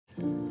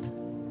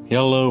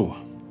Hello.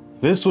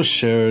 This was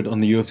shared on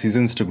the UFC's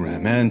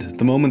Instagram, and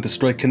the moment the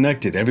strike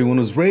connected, everyone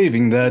was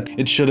raving that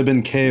it should have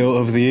been KO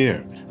of the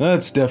year.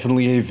 That's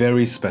definitely a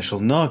very special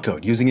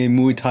knockout. Using a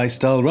Muay Thai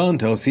style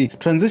roundhouse, he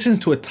transitions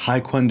to a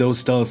Taekwondo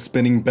style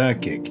spinning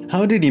back kick.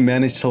 How did he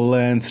manage to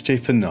land such a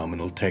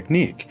phenomenal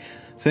technique?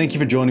 Thank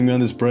you for joining me on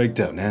this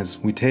breakdown as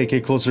we take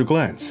a closer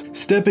glance.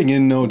 Stepping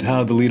in, note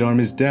how the lead arm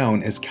is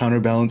down as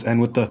counterbalance,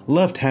 and with the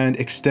left hand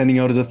extending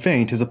out as a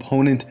feint, his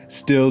opponent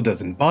still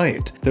doesn't buy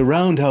it. The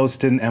roundhouse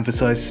didn't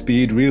emphasize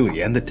speed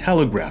really, and the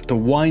telegraph, the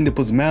windup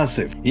was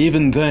massive.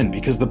 Even then,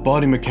 because the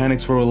body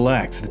mechanics were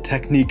relaxed, the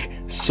technique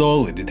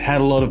solid, it had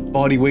a lot of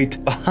body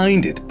weight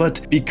behind it,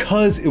 but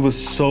because it was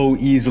so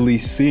easily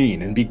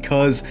seen, and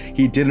because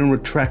he didn't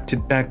retract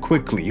it back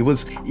quickly, it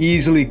was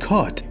easily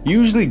caught.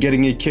 Usually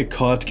getting a kick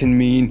caught can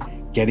mean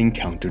getting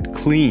countered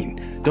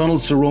clean.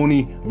 Donald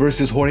Cerrone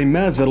versus Jorge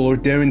Masvidal or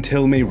Darren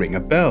Till may ring a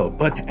bell,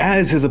 but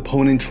as his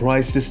opponent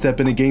tries to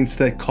step in against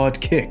that caught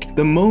kick,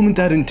 the moment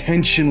that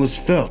intention was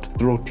felt,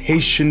 the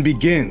rotation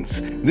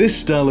begins. This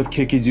style of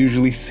kick is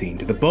usually seen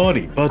to the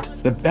body, but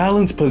the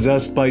balance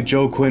possessed by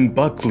Joaquin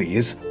Buckley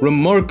is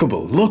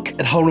remarkable. Look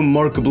at how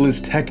remarkable his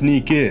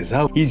technique is,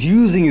 how he's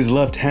using his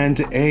left hand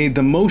to aid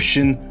the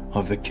motion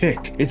of the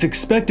kick. It's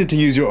expected to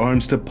use your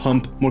arms to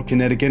pump more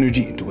kinetic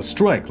energy into a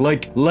strike,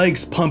 like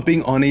legs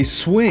pumping on a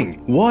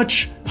swing.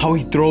 Watch how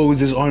he throws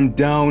his arm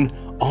down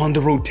on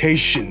the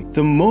rotation.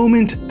 The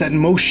moment that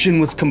motion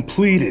was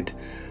completed,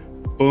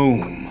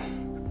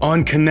 boom.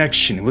 On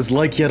connection, it was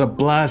like he had a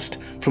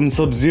blast from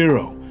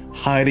Sub-Zero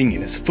hiding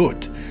in his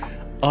foot,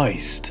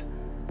 iced.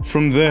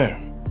 From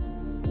there,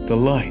 the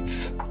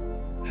lights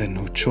had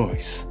no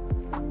choice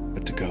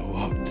but to go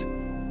out.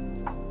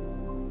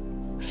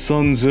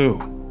 Sun Tzu,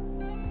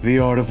 The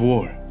Art of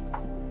War.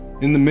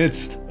 In the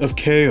midst of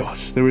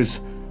chaos, there is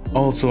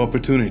also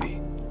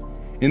opportunity.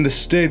 In the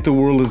state the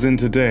world is in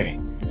today,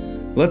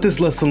 let this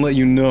lesson let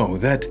you know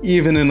that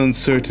even in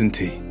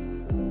uncertainty,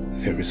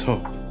 there is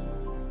hope.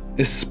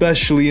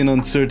 Especially in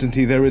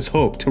uncertainty, there is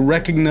hope. To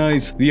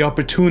recognize the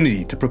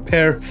opportunity, to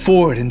prepare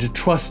for it, and to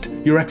trust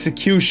your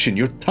execution,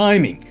 your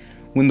timing,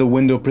 when the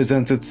window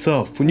presents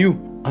itself. When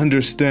you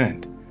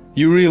understand,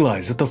 you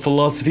realize that the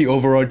philosophy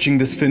overarching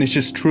this finish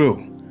is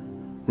true,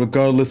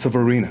 regardless of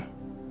arena.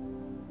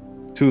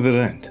 To that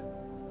end,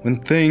 when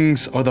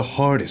things are the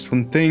hardest,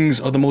 when things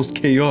are the most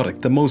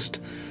chaotic, the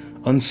most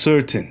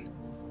uncertain,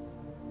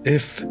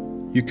 if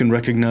you can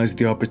recognize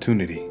the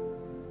opportunity,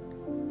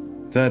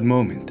 that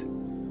moment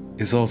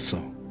is also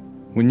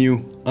when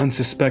you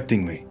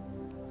unsuspectingly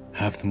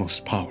have the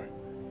most power.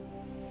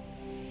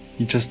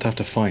 You just have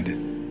to find it.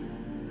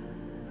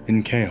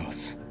 In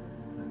chaos,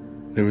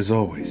 there is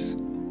always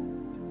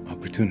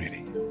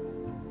opportunity.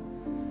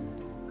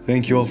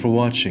 Thank you all for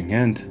watching,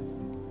 and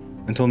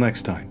until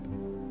next time,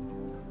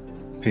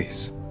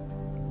 peace.